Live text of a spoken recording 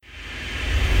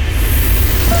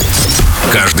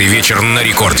Каждый вечер на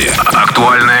рекорде.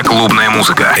 Актуальная клубная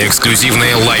музыка,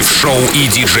 эксклюзивные лайв-шоу и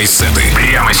диджей-сеты.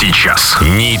 Прямо сейчас.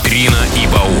 Нейтрино и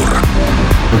Баур.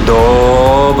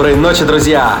 Доброй ночи,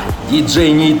 друзья!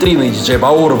 Диджей Нейтрино и диджей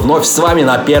Баур вновь с вами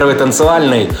на первой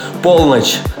танцевальной.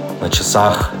 Полночь на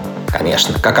часах.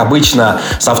 Конечно, как обычно,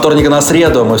 со вторника на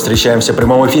среду мы встречаемся в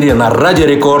прямом эфире на Радио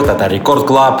Рекорд. Это Рекорд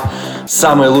Клаб.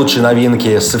 Самые лучшие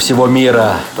новинки со всего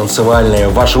мира, танцевальные,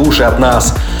 в ваши уши от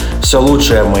нас. Все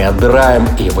лучшее мы отбираем,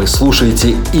 и вы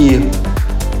слушаете и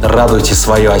радуйте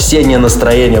свое осеннее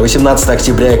настроение. 18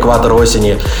 октября, экватор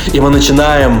осени. И мы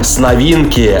начинаем с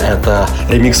новинки. Это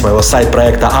ремикс моего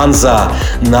сайт-проекта Anza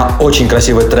на очень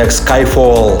красивый трек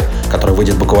Skyfall, который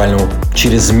выйдет буквально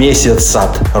через месяц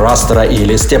от Rastera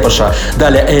или Stepash.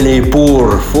 Далее Ilya,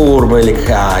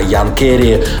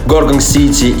 Carey, Gorgon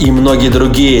City и многие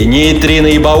другие. Nejtrino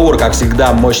и Baur, как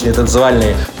всегда, мощные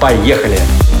танцевальные. Поехали!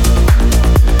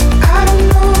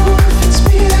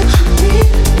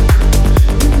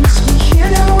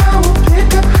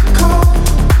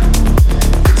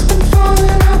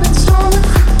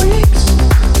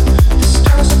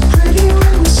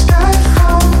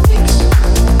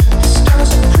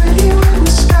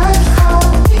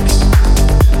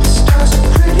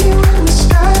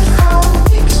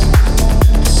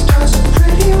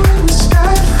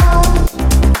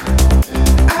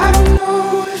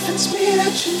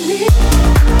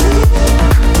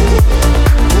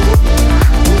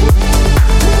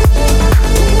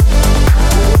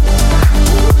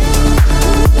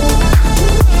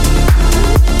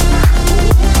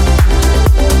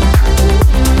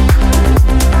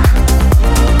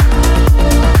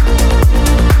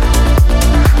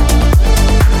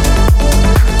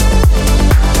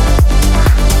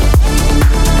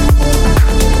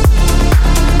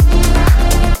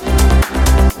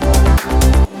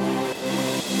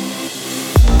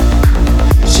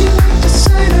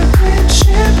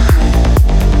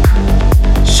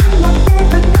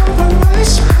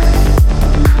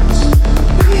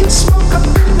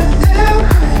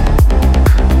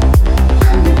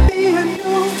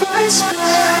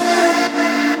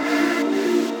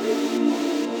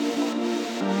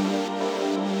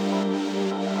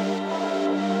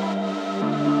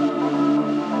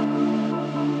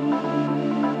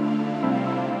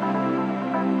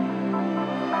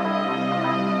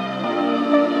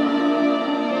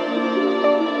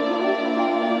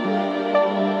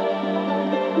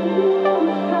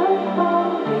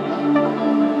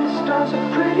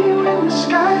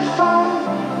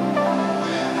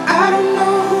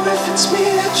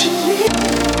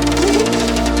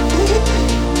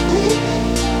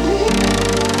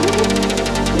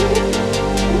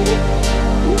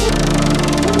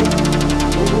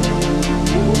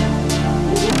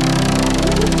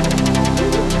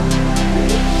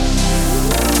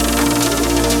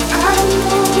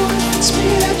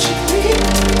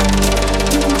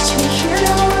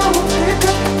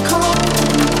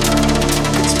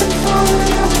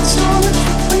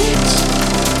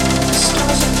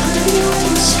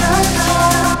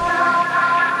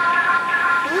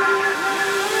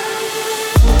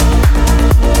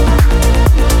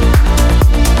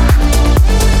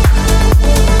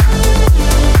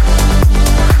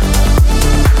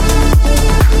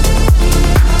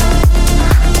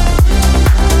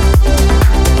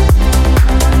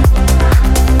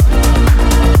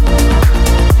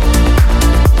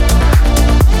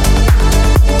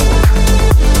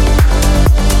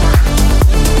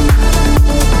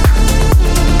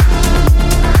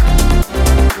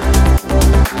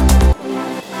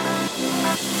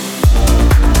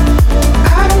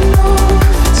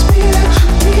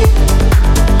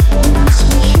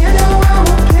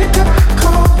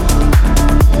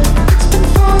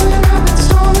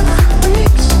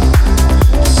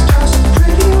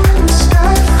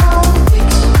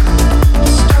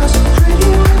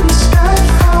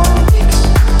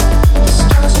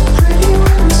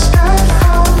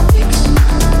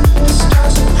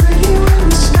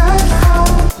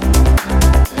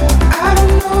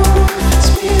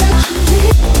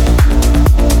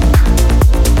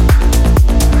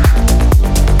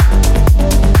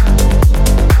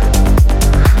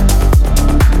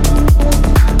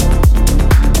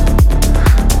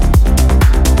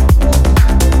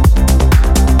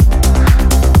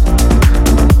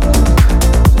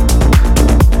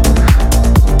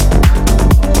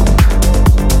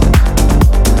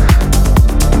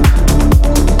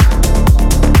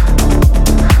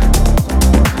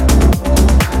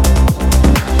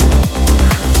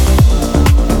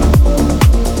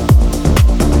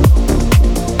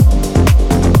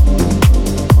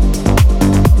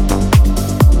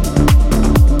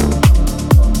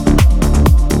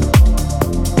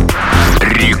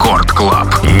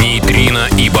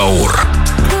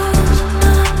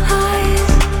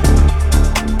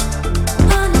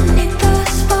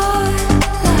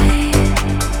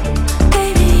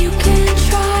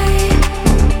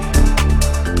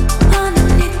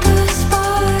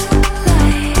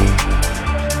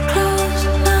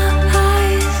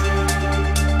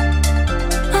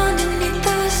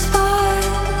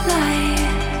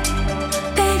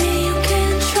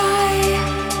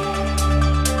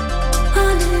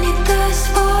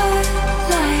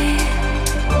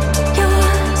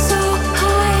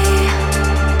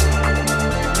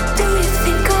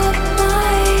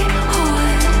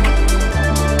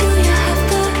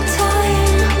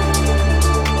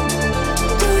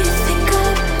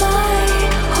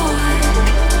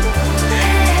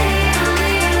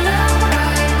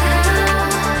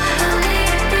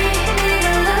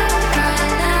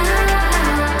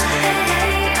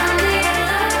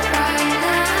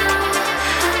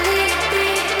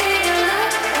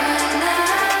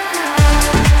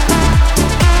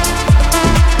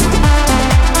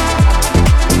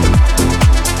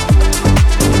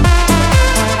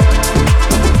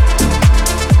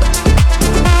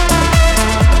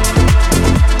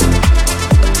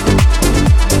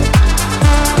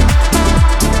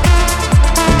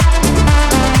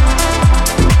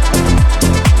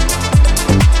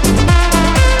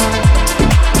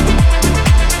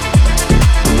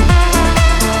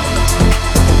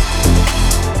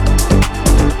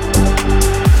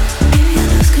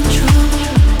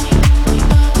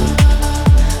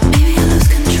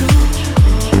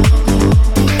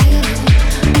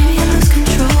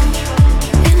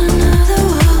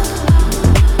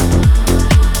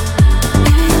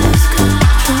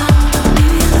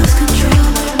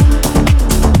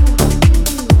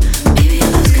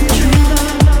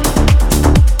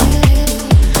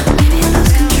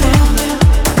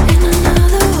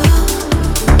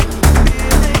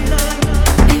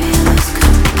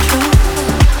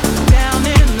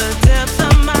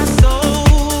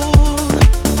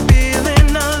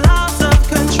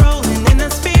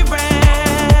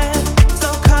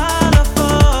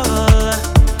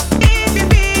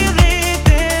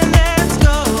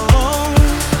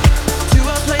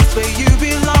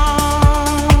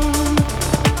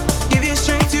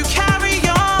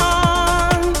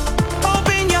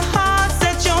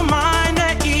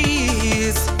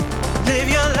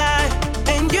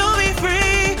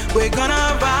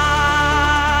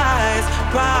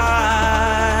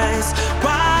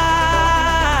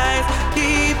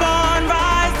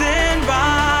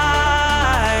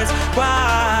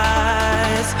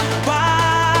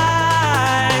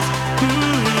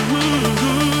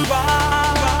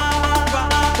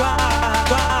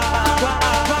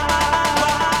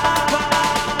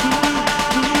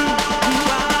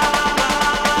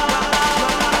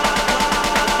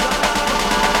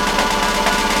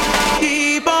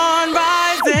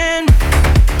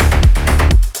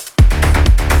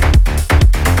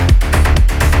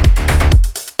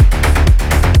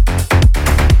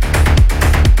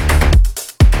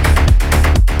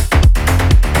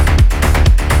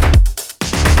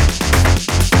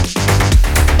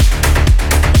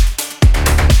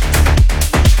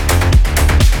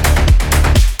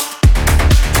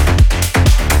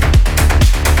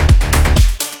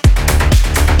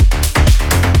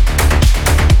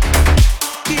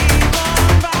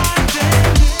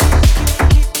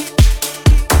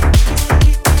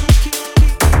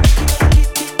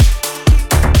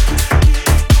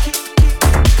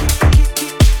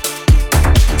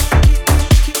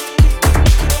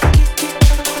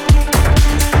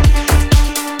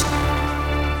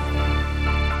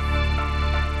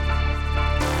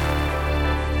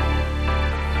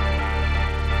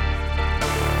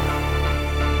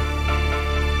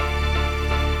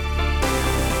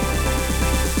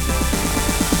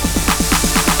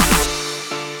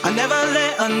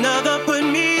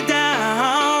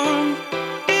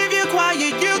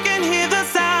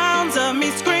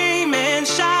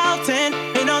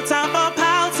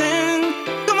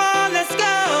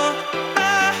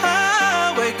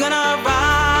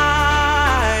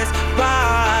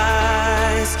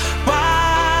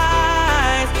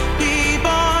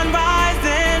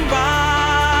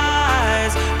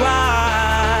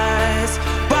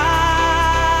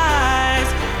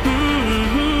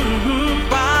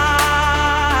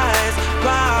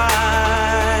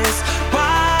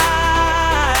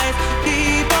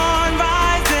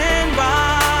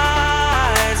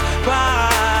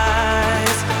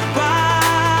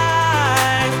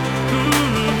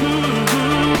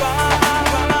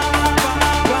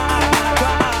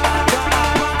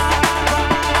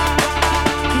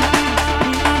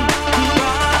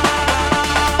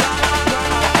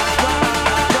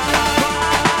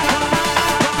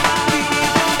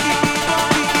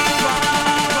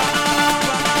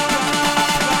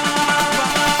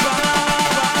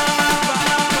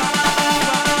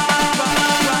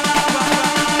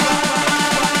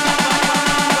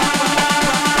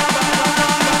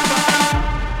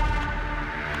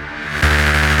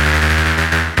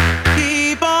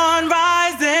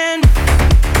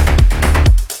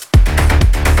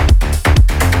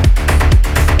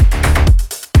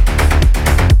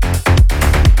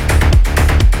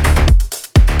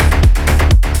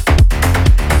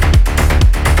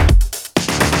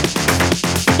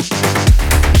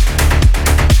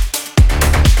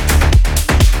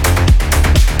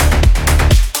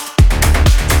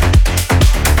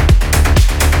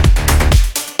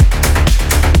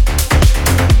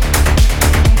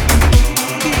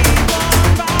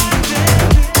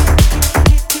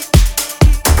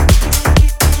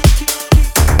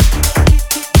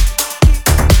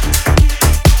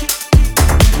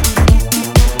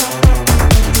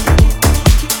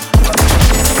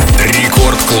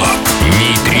 Рекорд Клаб.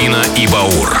 Нейтрино и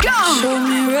Баур. Show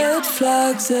me red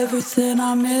flags, everything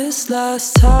I missed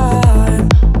last time.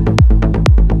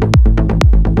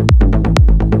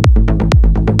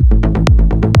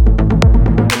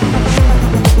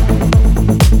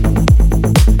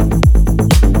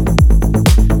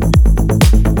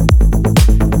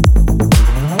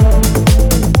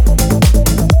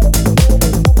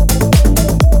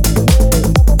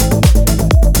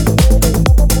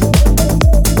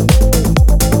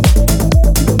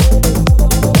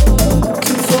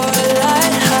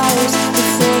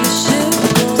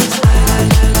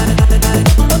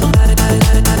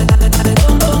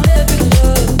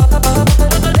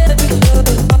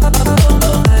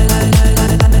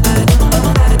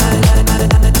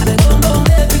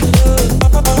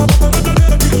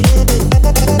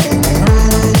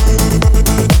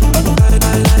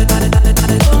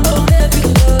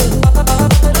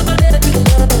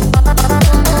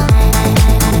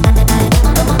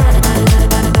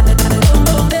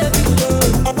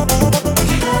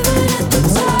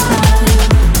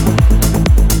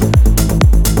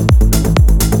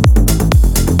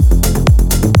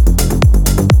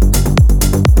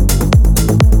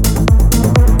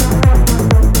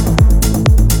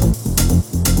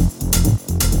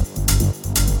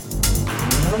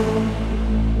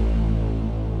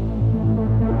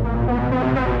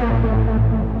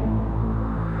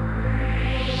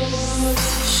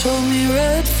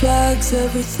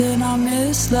 Everything I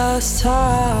missed last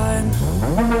time.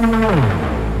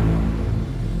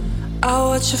 I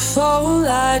watch your phone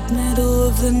light, middle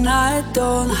of the night,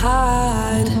 don't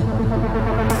hide.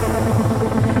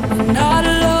 You're not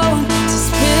alone, just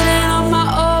spinning on my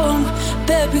own.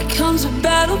 Bed becomes a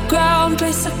battleground,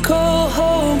 place I call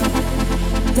home.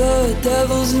 The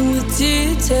devil's in the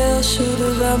details,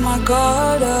 should've had my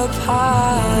guard up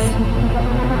high.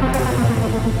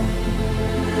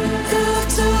 It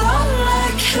looked a lot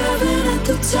like heaven at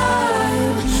the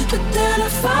time, but then I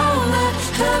found that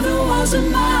heaven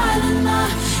wasn't mine, and I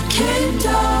came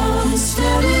down and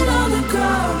standing on the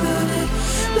ground, and it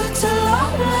looked a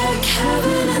lot like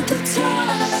heaven at the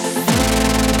time.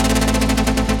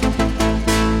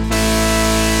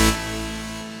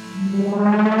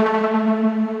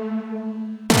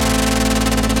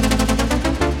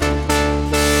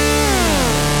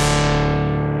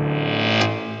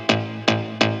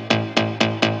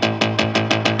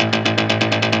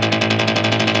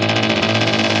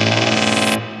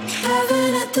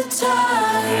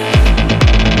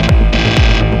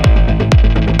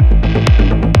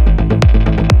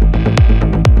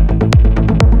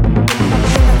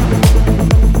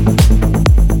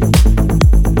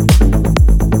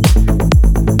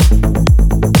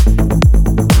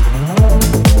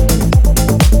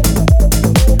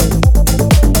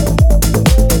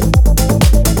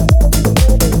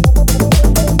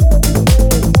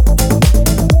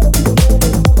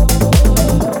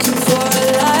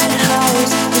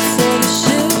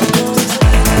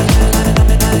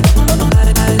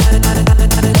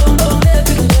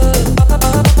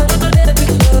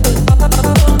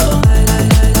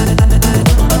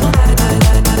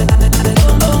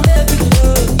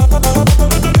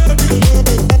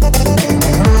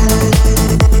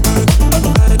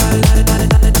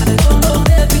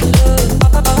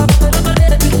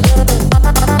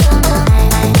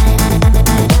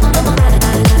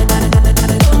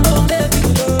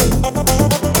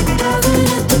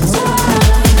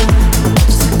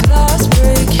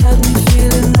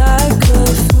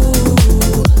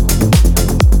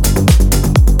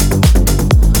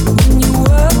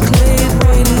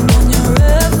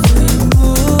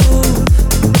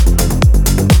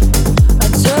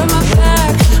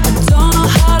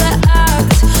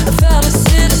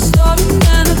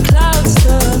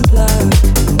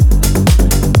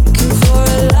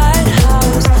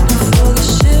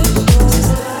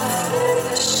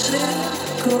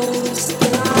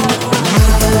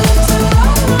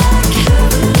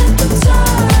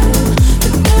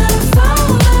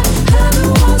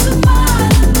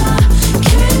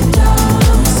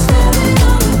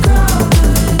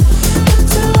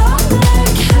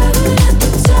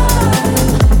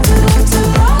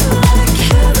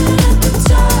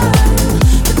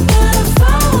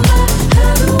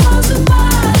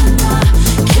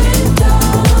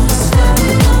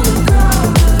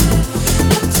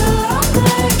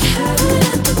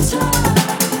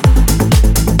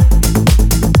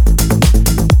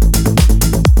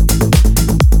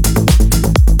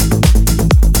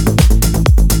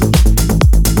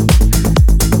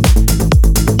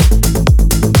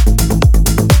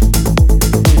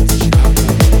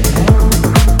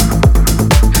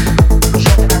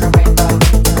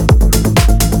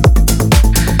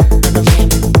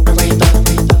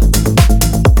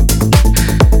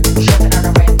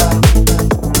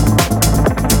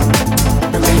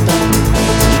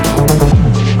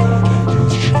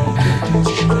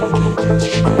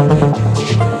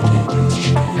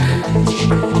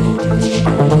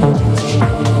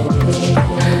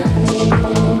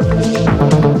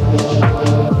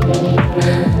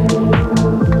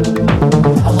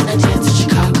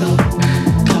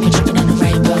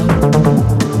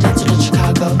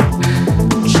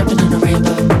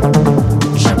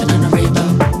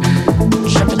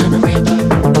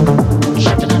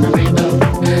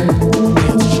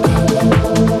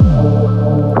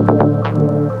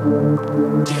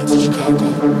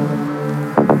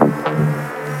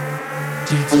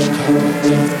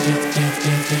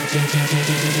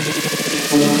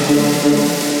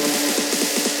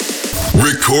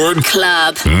 Record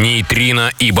Club. Nejtrino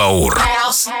и Baur.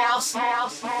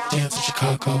 Dance in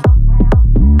Chicago.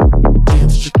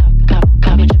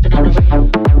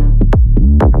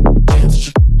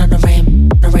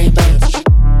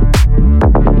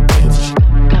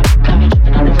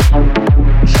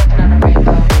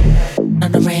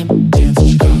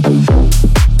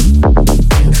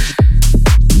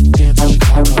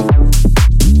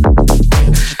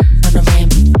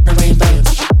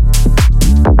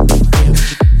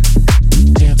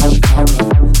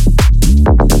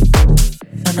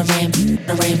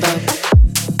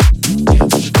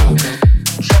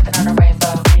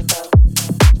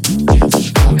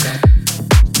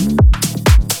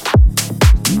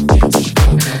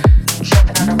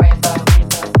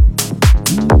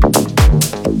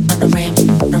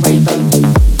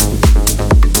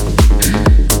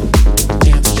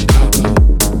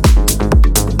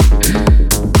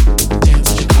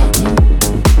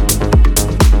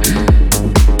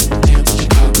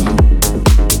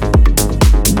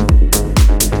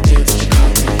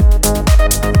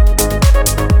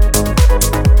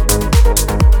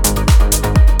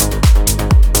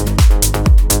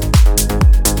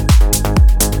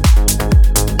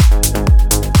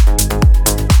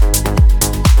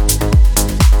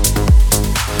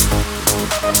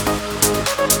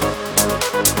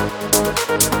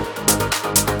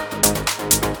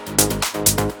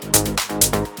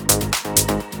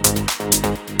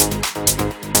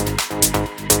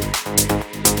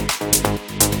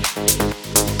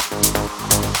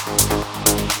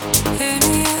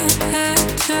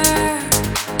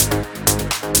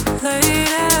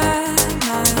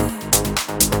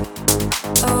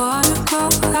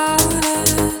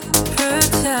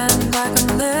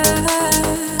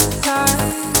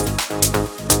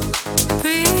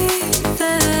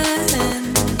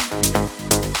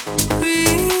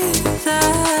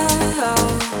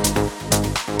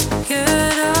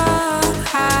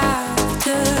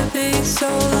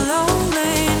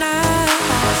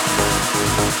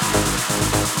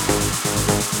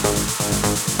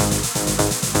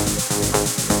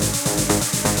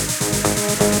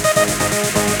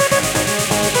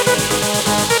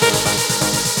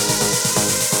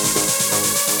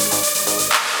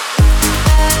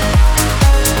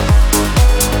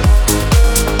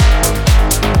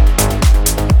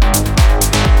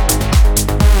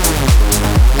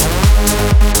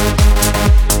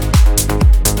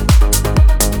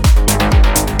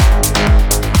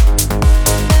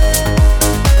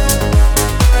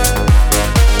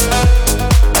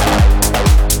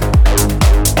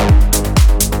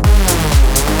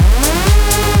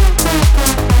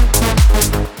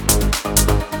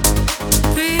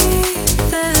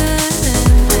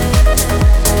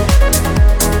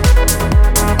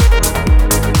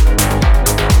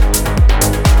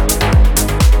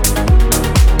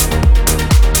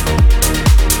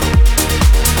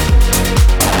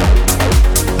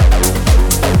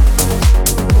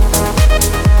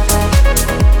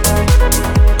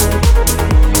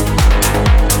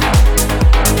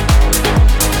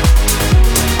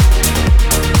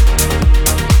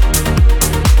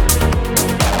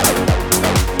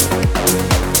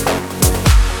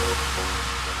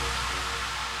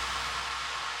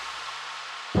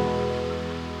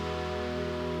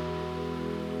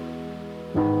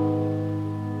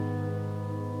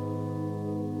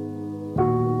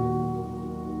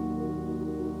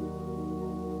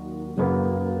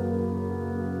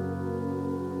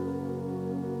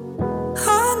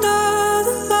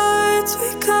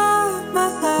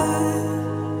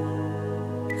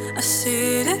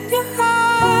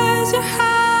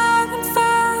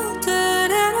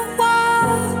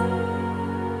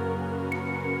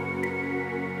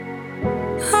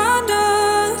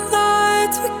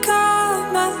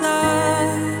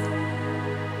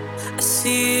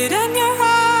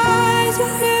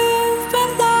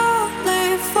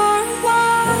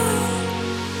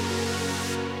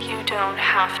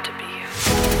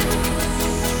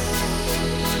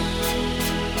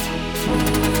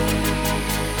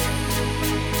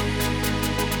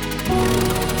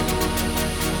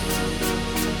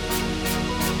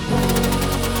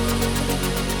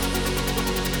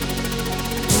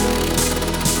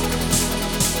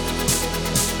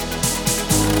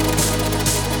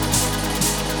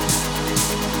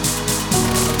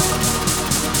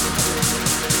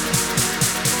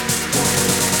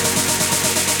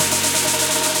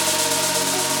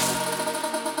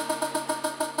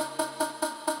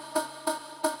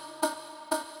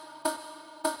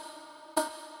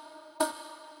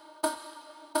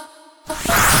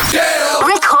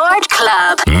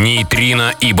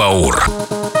 Nejtrino и Baur.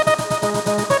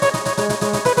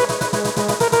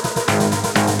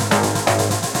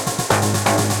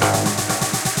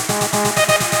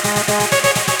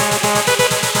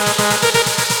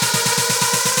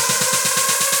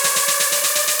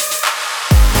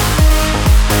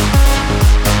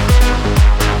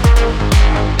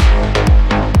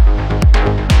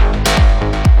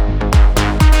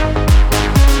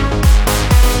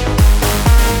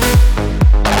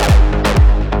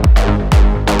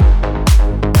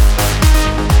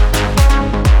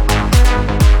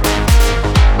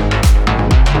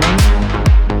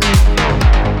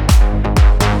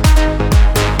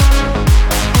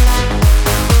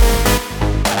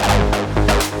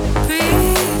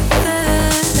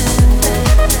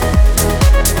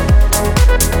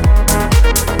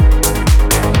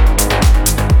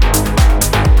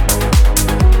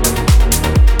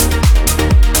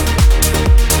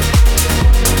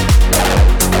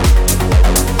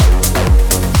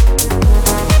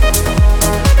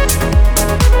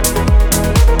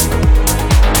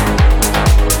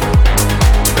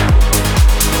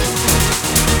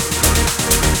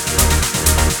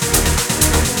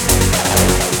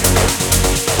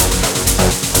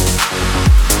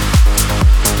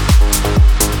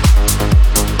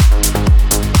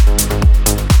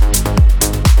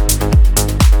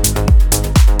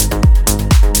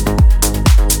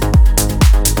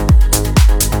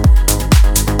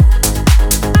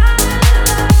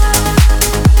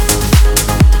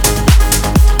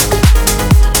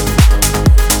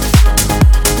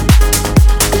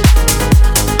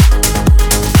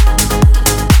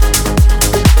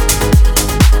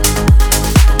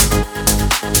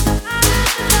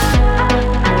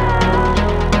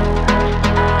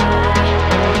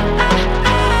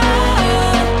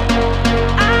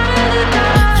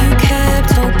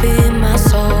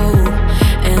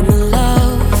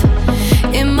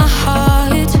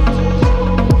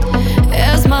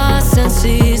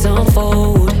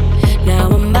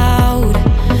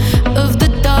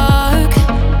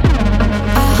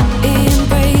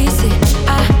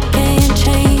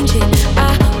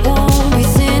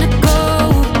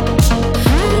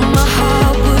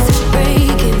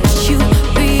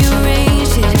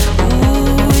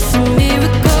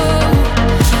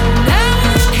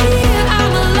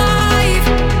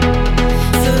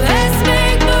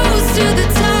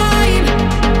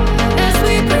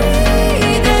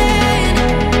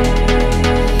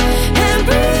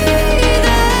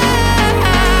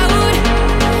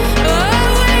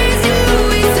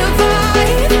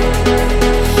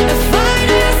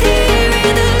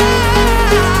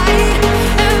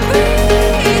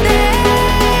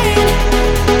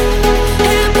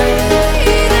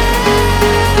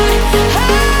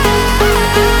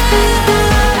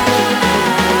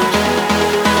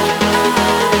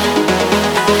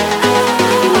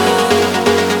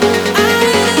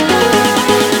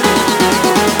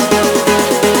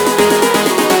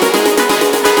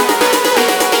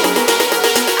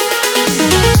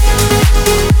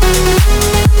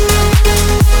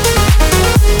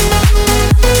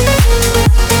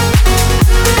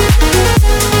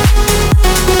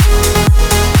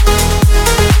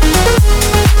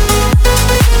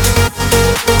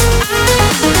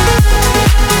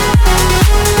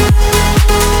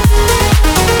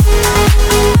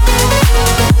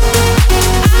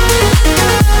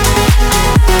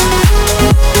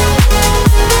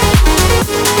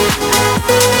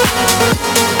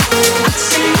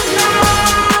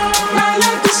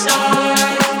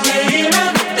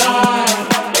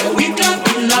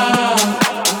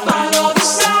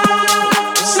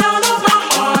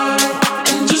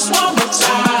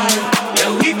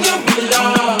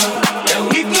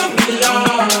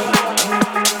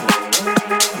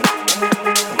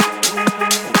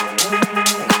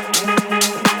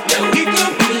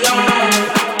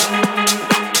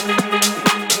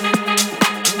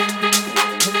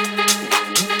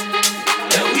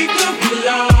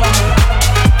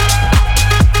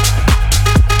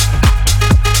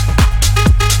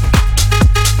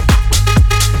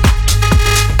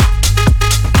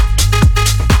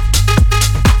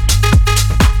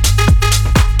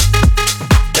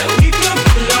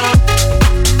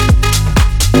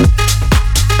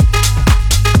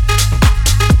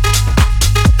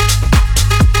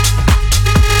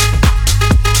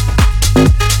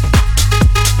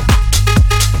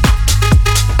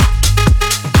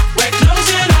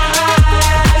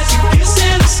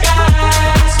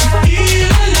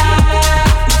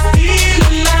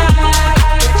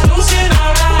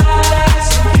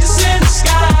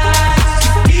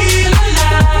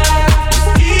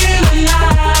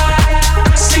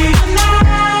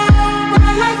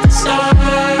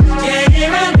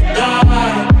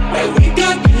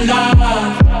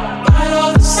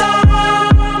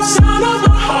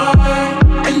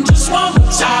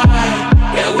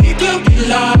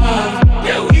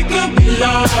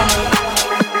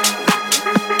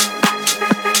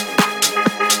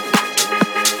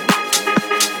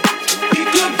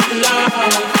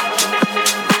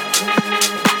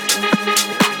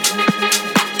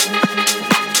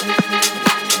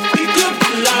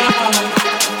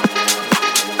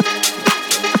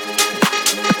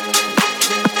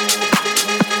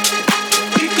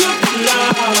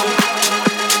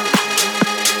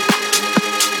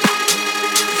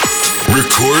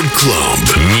 Record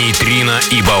Club. Nejtrino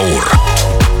и Baur.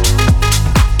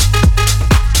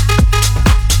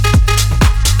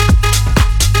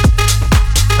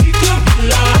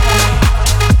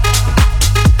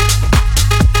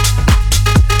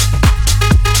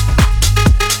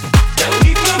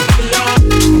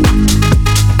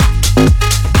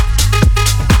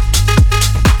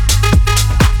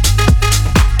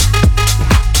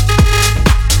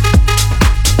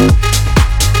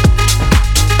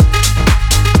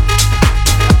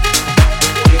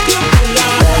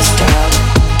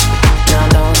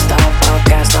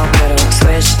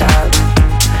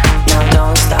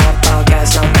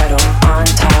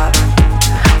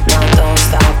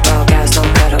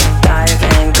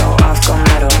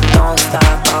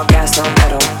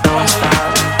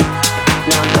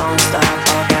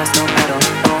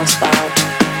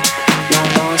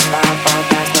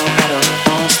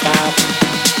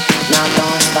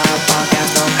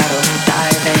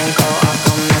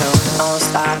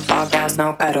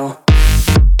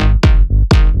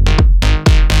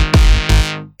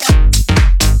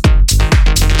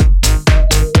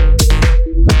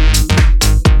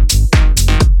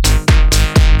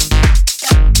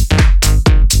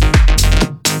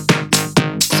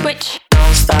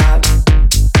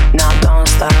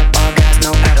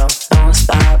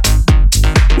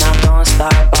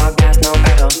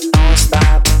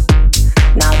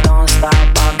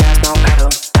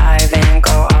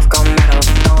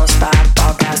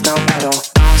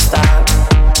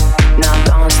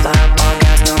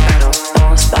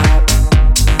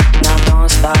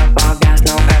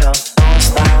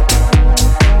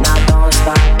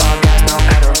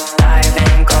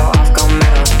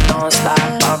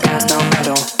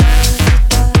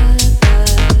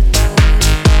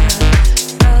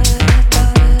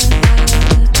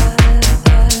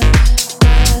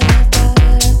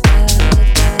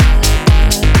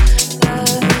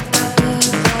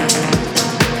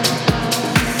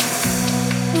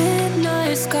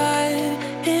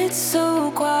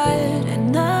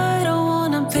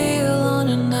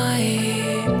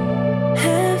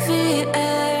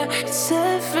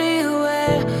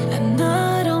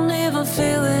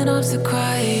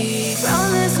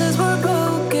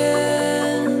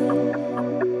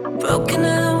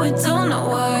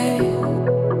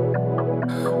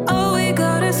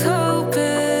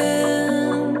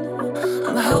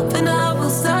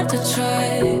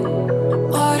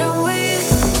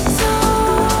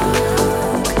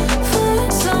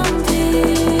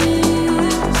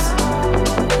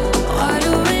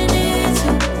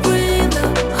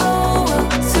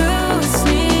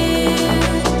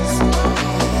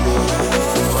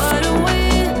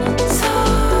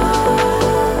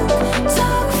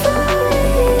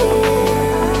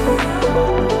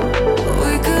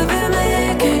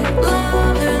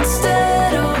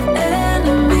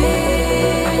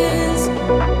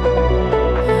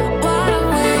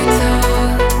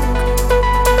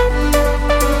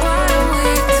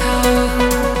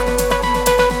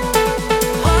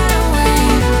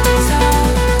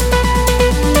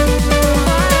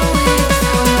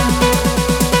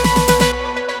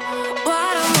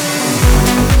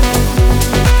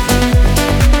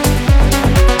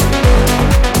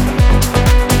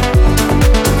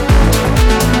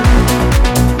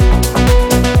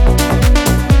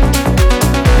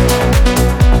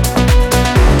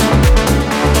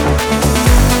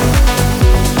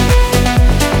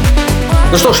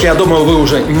 Ну что ж, я думаю, вы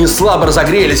уже не слабо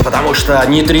разогрелись, потому что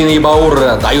Nejtrino и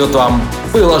Baur дают вам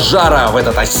пыла жара в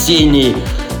этот осенний,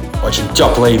 очень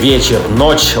теплый вечер,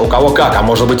 ночь, у кого как, а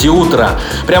может быть и утро.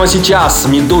 Прямо сейчас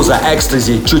Meduza,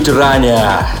 Ecstasy, чуть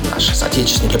ранее наши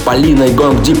соотечественники Polina и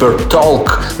Going Deeper,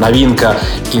 Talk, новинка.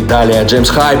 И далее Джеймс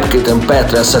Хайп,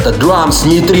 Petras, это Drums,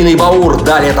 Nejtrino и Baur.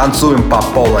 Далее танцуем по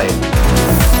полной.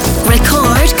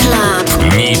 Record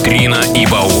Club. Nejtrino и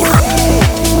Baur.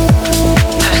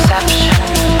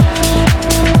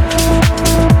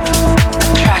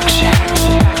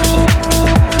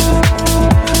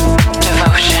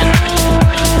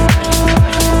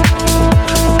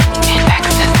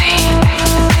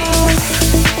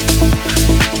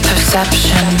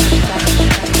 Perception,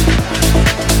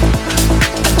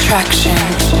 attraction,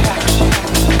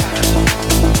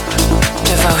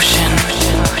 devotion,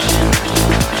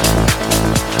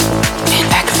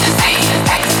 in ecstasy,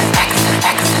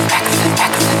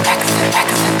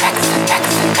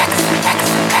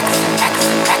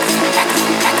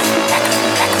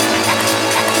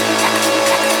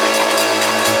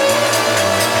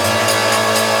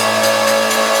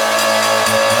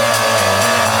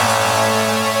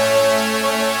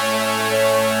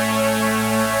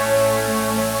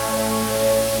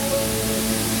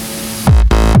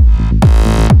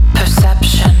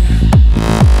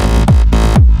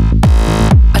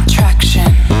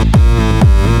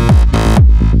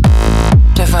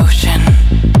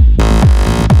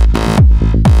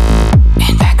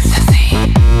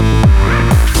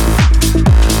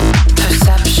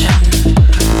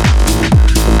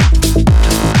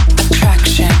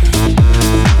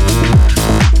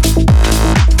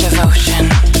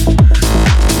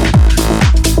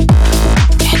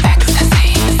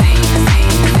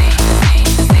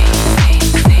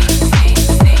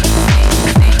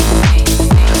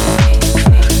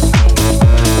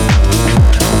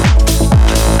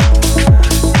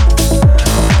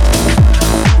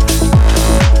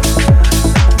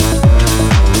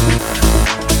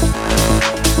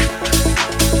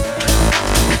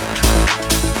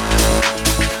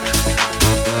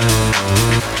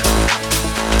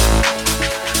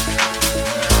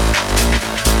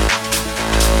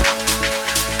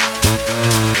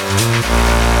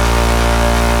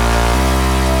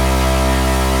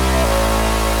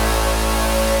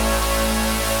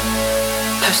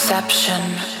 perception,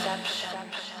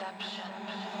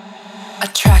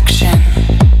 attraction,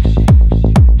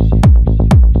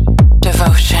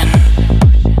 devotion,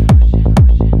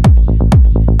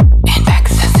 and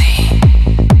ecstasy.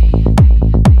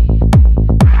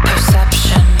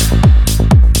 Perception,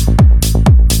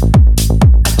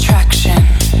 attraction,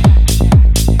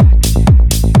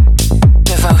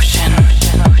 devotion,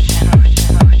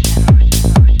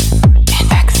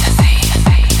 and ecstasy.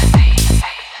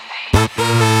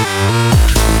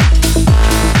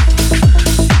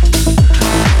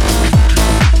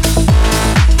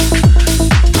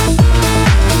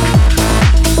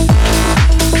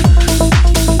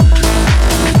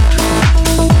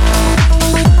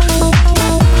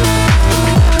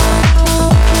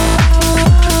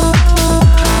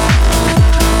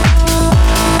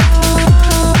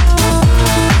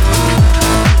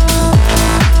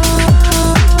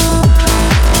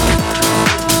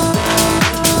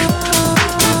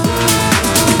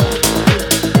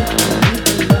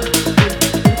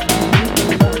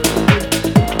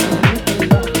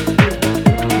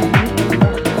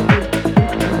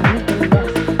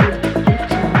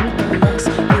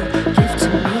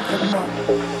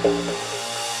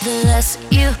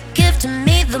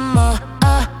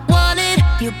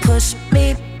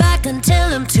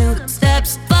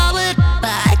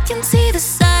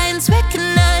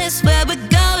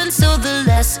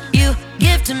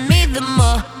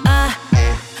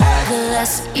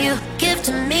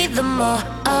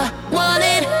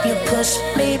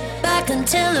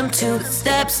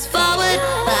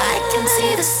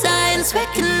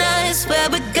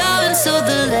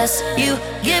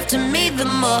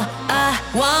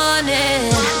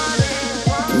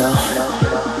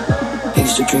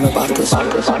 Dream about this.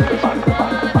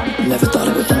 Never thought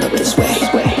it would end up this way.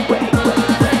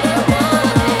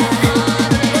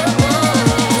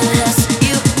 The less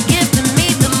you give to me,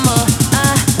 the more I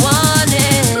want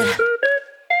it.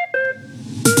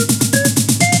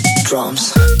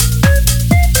 Drums.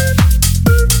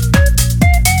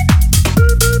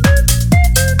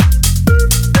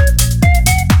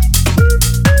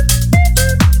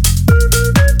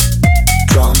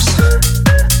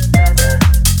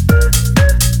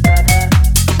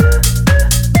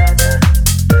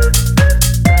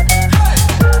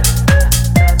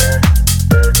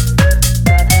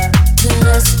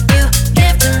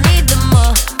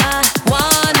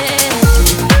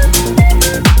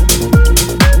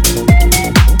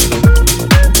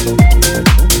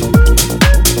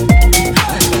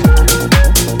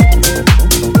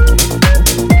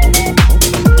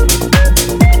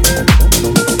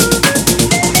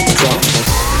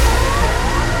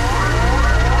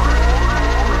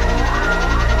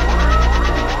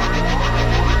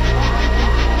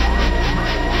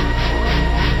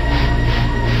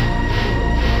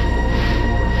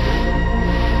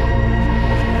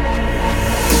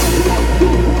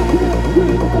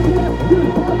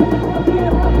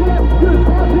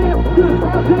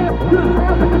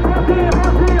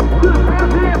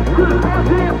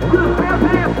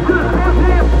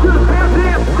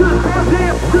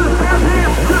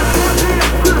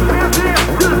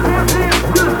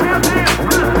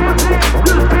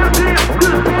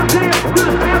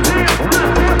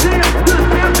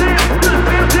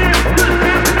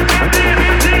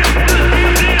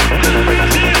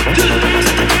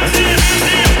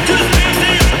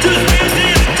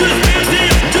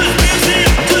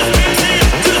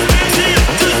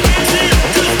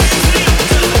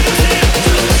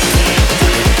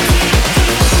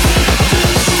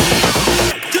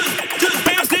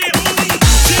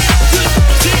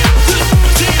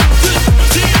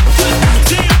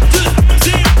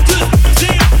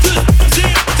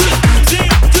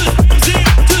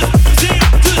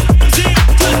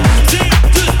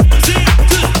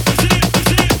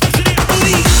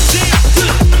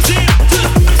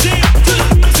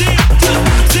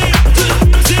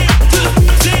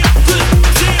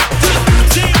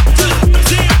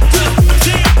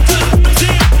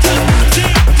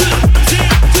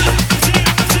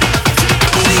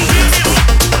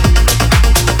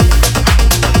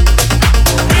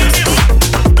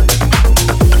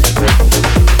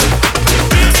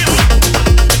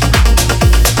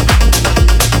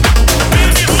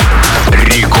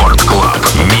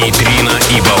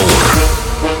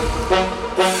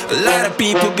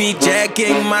 people be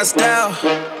jacking my style.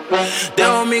 They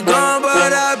want me gone,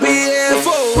 but I'll be here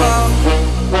for a while.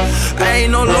 I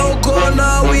ain't no local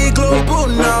now, we global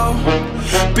now.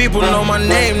 People know my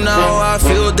name now, I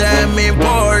feel damn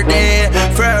important.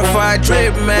 Verified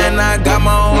trip, man. I got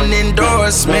my own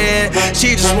endorsement. She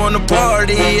just wanna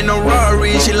party in a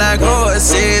Rari. She like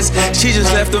horses. She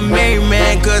just left the main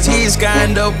man, cause he's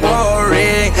kinda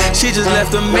boring. She just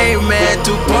left the main man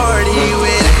to party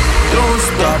with. Don't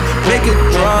stop, make it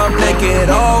drop, make it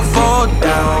all fall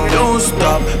down. Don't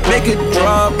stop, make it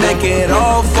drop, make it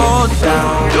all fall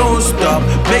down. Don't stop,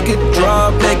 make it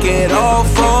drop, make it all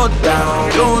fall down.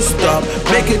 Don't stop,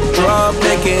 make it drop,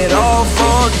 make it all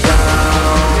fall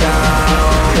down, down,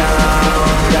 down,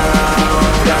 down,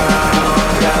 down, down, down.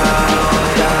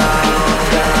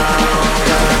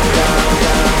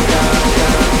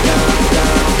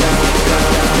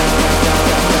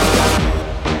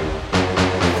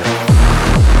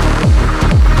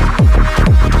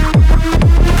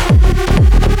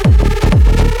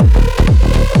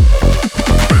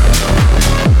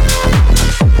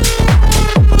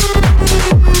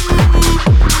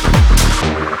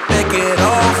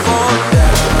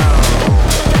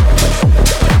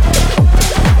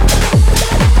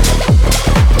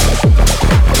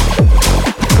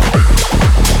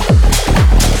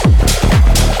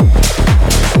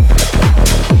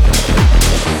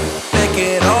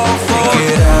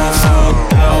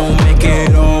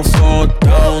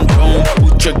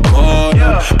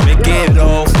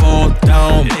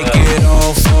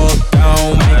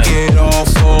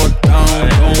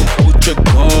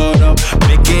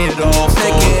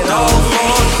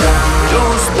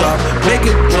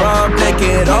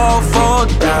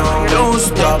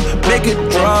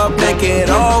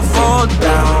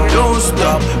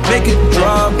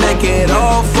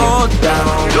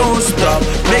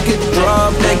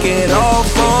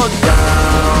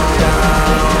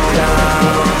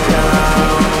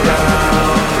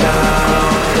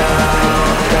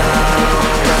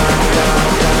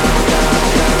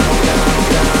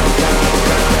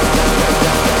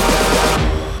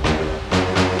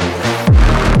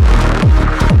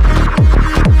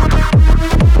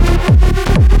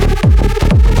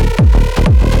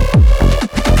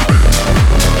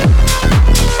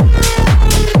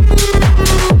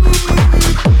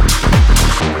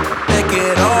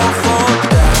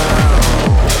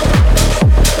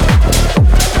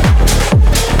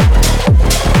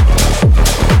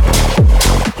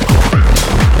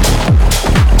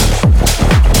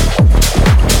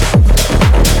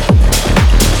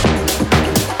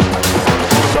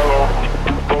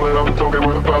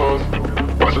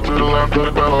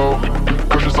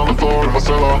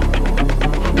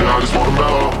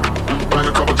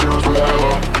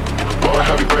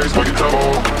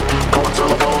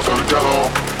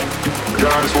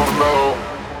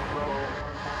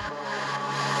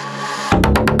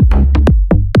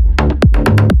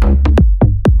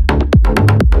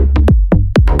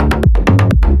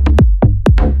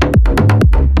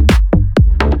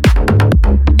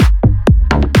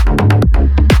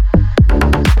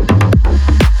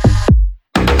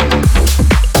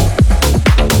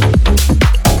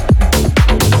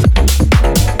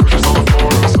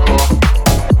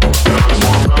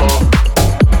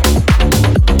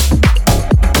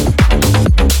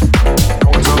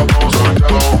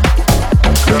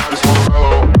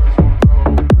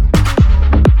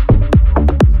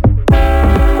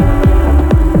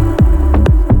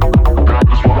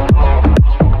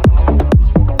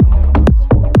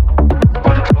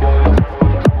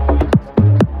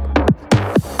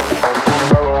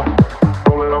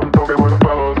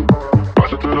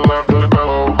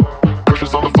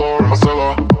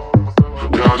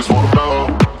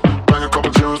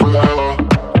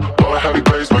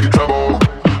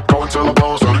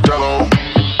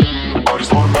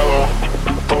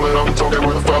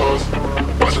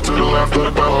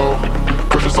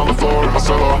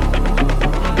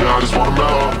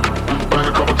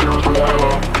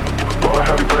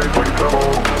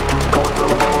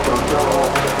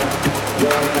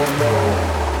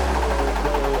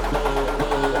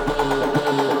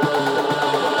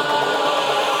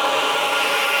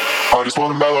 I just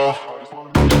wanna mellow.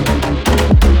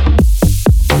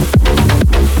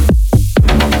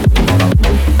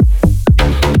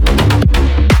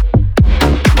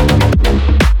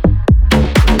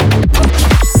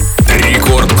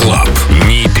 Рекорд Клаб,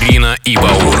 Нейтрино и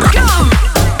Баур.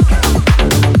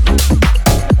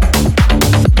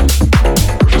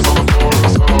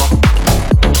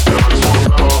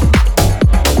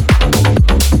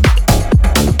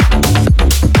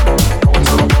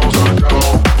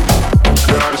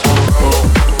 I just wanna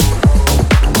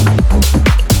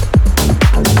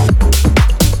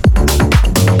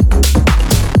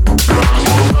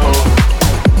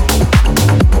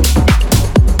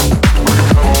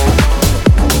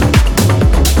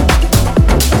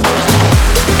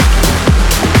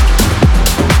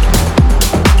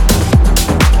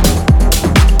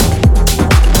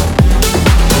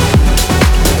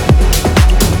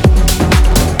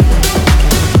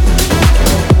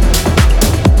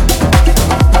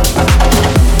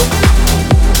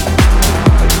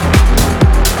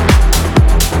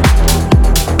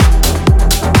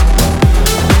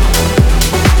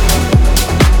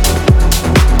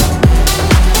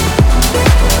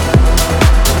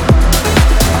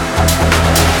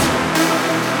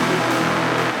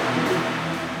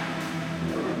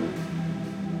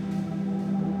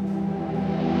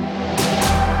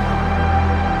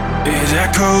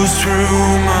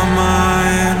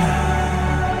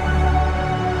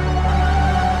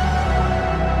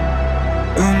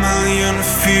A million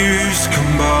fears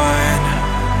combined.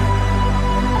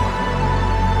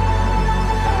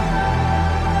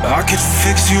 I could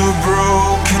fix your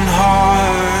broken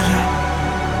heart,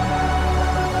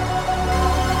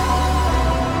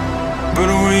 but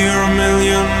we're a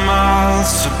million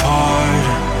miles apart.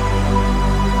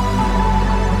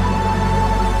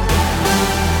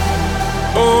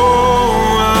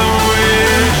 Oh, I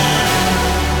wish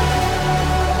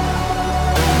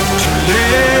to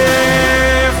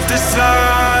live this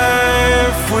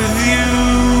life with you.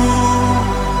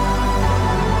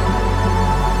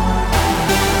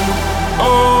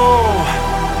 Oh,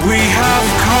 we have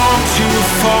come too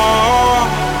far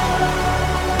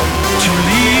to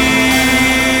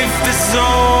leave this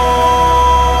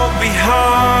all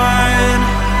behind.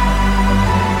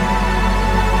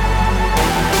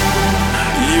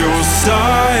 Your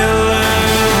silence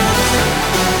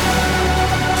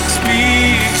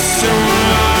speaks so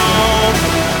loud.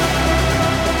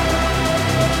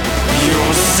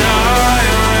 Your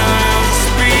silence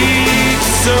speaks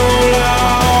so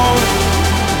loud.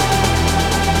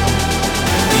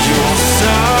 Your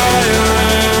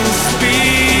silence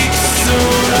speaks so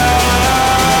loud.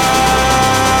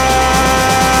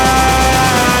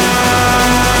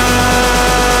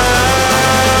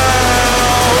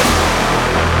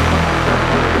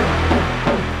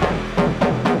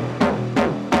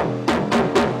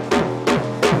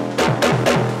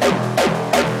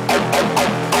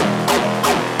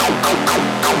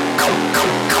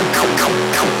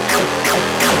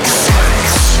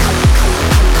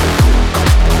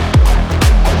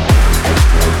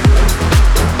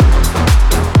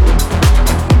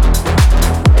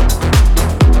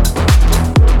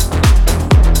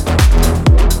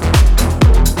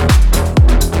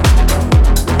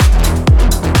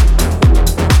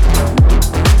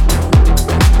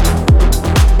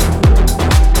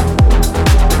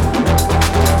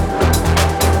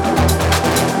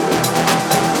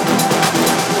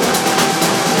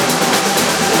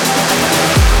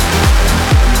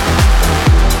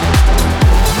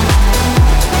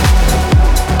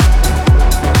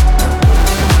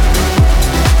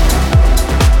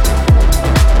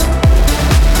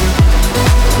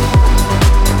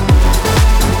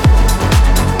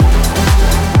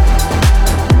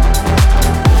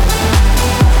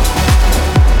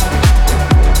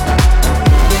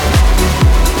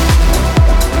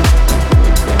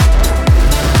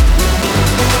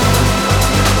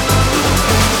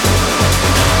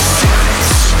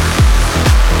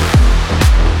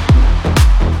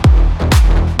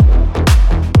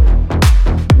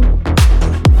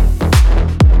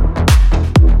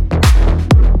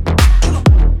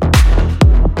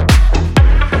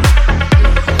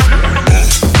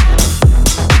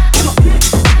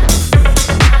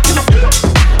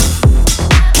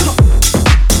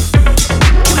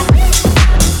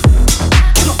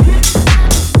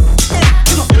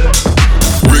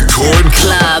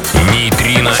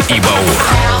 Nejtrino и Baur.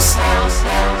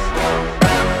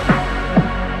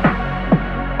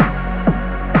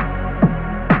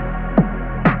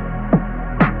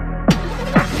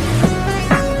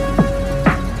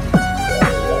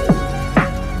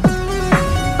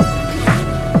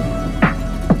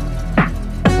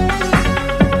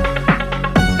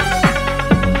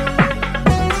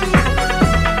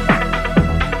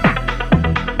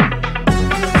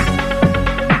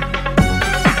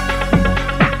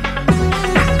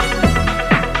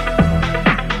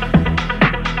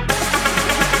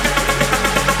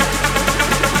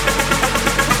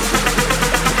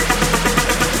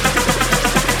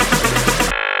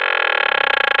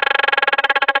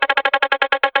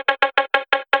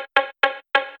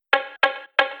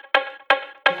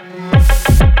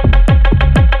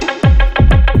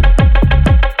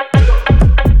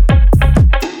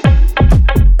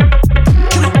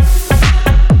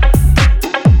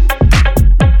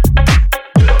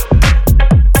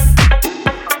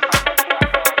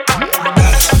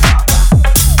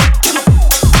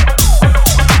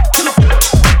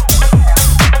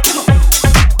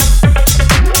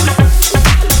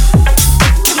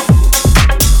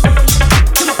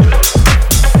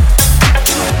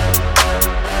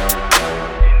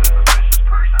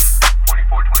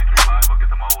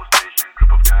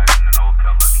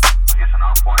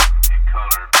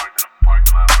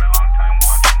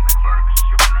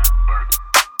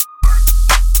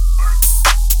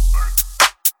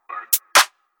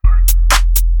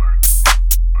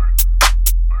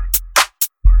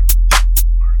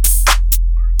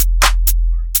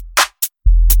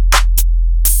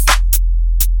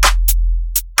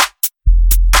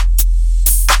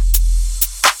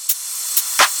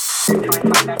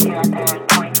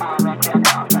 Dirty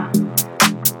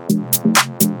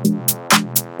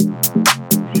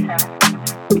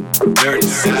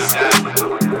South.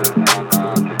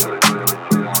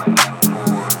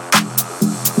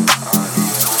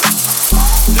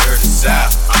 Dirty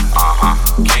South.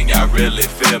 Can y'all really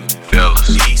feel me? Feel us.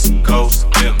 East Coast,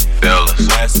 feel me. Feel us.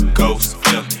 West Coast,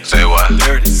 feel me. Say what?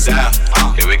 Dirty South.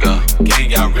 Here we go. Can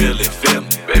y'all really feel me?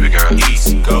 Baby girl.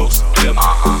 East Coast, feel me.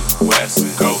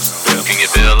 West Coast, feel me. Can you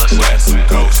feel us? West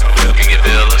Coast, feel me. Can you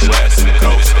feel us? West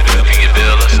Coast, feel me. Can you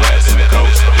feel us? West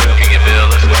Coast, feel me. Can you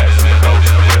feel us? West Coast,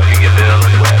 feel me. Can you feel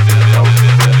us? West Coast, feel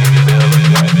me. Can you feel us?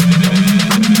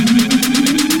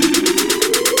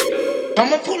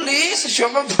 I'm a police, you're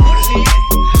a police.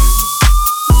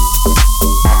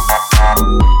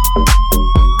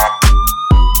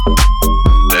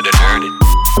 Let it hurt it.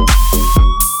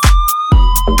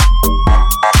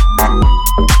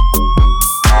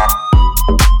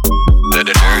 Let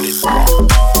it hurt it.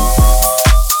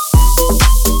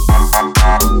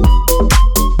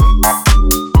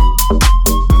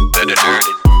 Let it hurt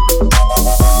it.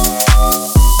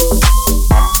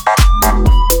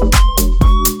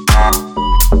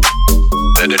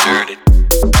 Let it hurt it.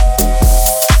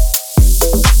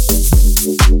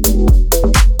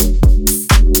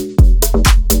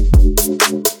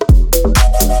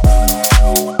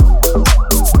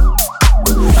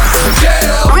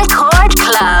 Record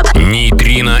Club.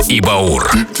 Нейтрино и Баур.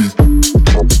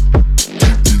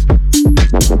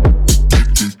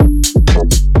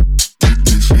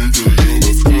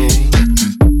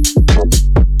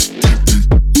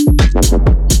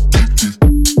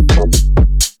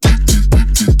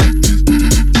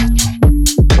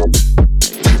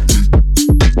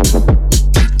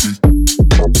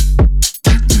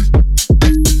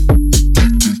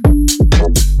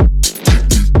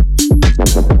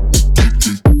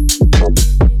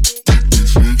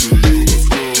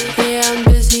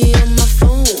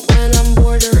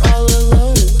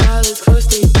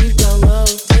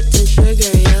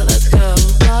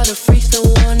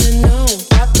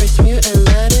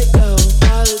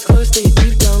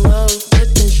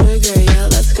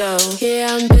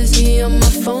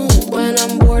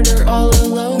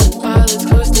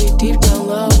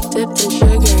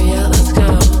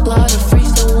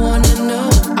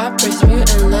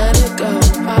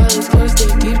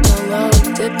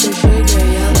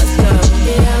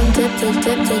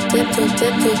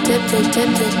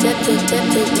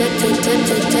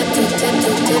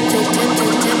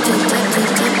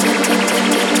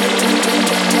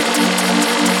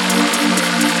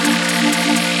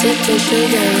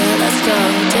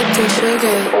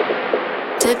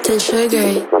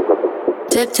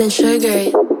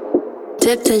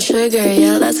 Dipped in sugar,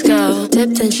 yeah, let's go.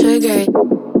 Dipped in sugar,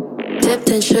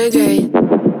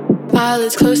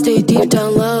 pilots close, stay deep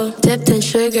down low. Dipped in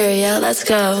sugar, yeah, let's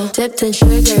go. Dipped in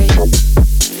sugar,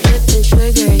 dipped in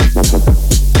sugar,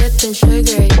 dipped in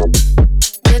sugar,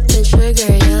 dipped in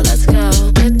sugar, yeah, let's go.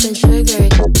 Dipped in sugar,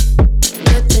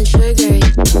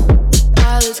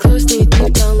 pilots close, stay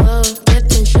deep down low.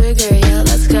 Dipped in sugar, yeah,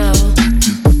 let's go.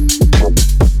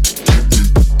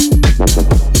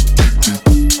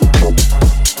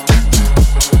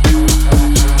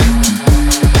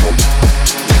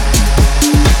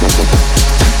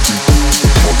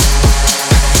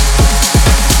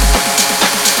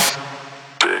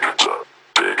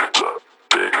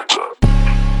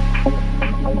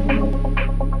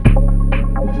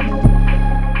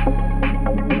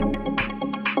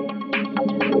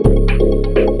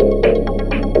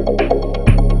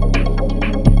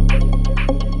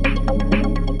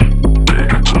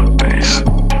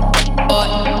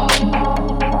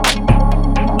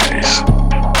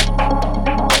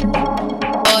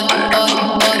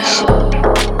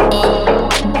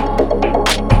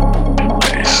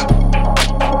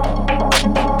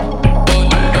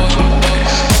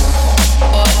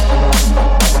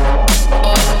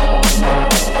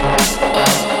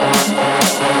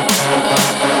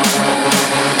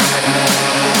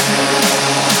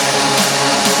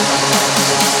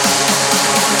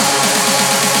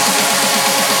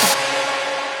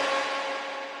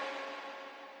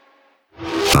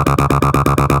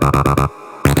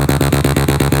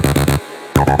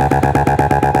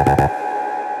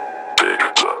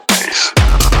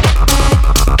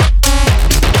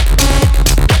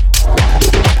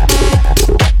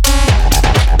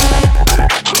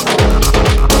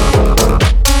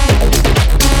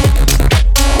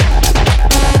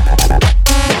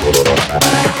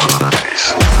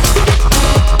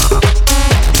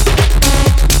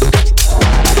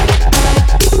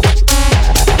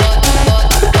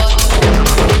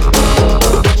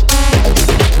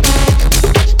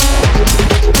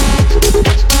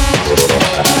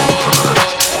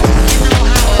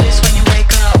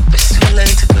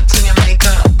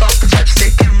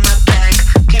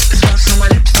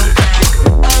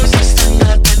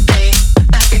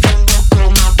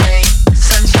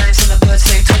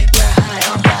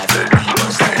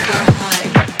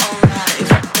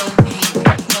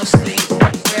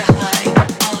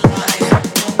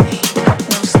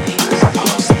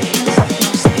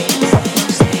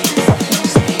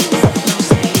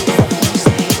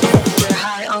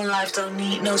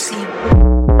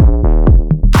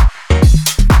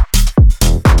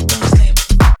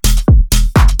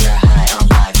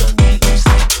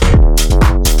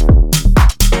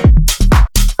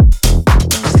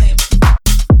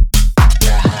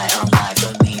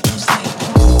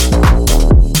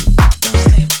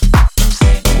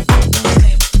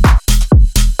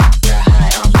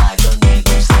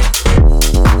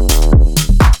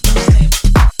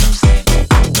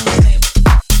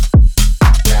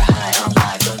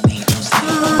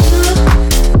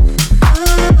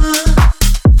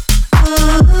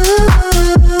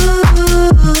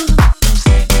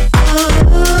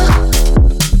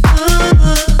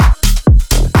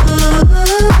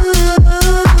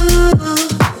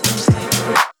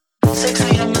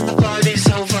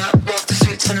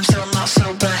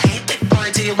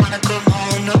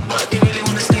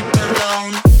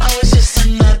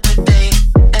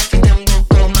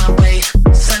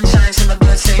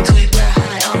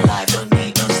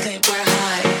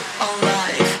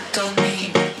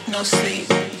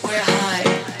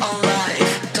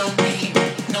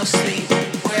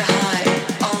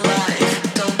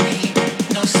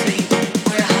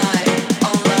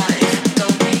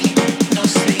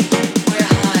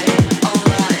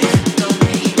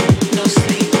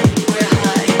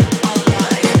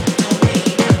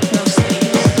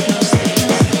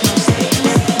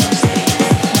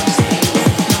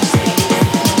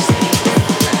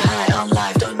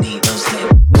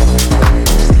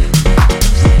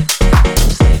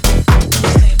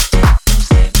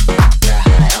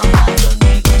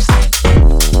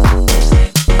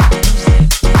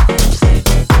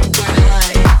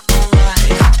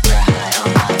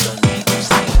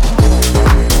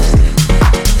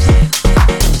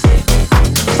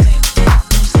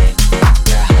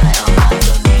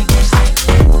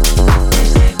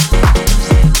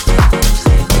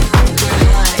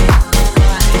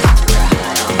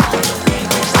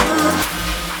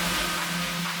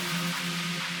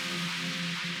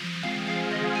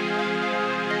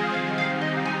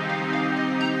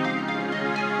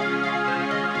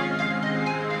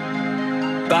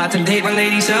 About to date my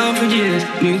lady Selfridges.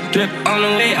 New drip on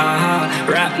the way,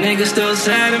 Rap niggas still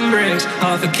sad and bricks.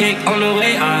 Half a cake on the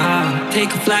way,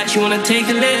 Take a flight, you wanna take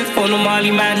a lift. On the Molly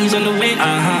man, he's on the way,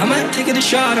 I might take it a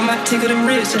shot, I might take it a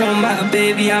risk. It don't matter,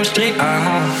 baby, I'm straight,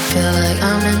 Feel like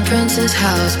I'm in Prince's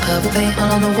house. Purple paint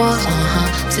all on the walls,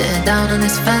 Sitting down on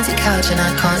this fancy couch and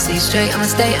I can't see straight, I'ma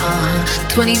stay,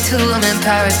 22, I'm in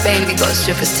Paris, baby. Got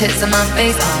strippers' tits on my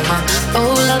face,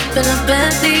 Roll up in a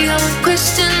Bentley, I'm a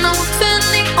Christian, I'm a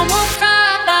Bentley, I'm a Friday.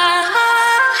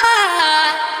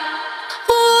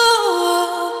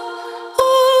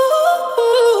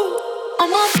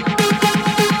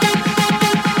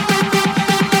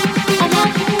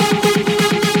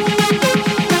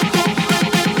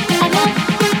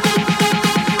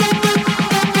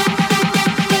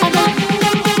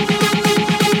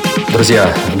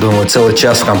 Друзья, думаю, целый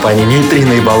час в компании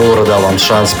Nejtrino и Baur дал вам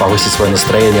шанс повысить свое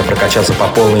настроение, прокачаться по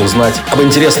полной, узнать об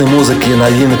интересной музыке и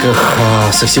новинках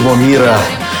со всего мира.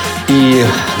 И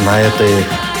на этой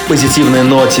позитивной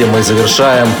ноте мы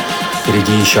завершаем.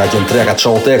 Впереди еще один трек от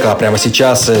Шоутека, а прямо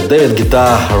сейчас Дэвид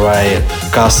Гита, Рай,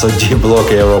 Касса, Ди-Блок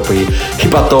Европы,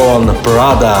 Хипатон,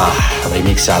 Прада в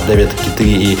ремиксе от Дэвид Гиты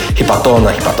и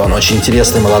Хипатона. Хипатон очень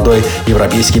интересный молодой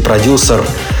европейский продюсер.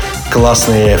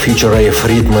 Классные фьючер-рейв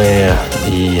ритмы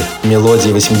и мелодии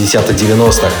 80-х,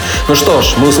 90-х. Ну что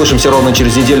ж, мы услышимся ровно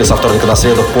через неделю, со вторника на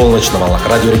среду в полночь на волнах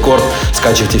Радио Рекорд.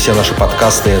 Скачивайте все наши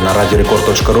подкасты на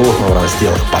radiorecord.ru в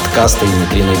разделах подкасты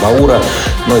Nejtrino и Баура.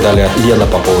 Ну и далее Лена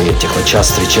Попова и Техночас.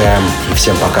 Встречаем. И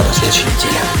всем пока, до следующей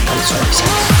недели. Танцуем всем.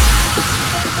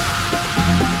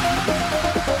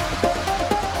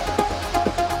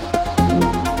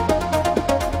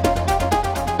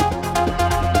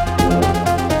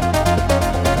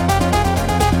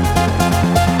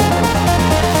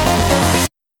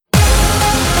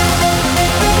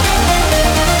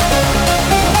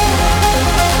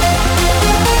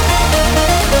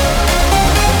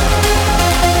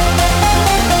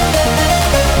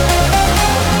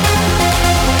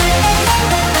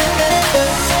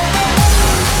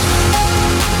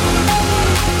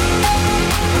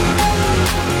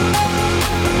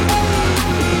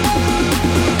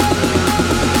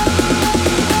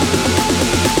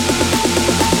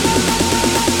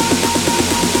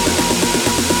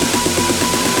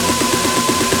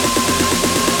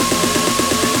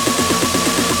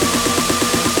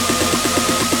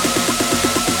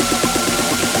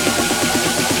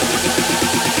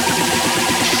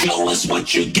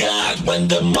 What you got when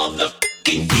the mother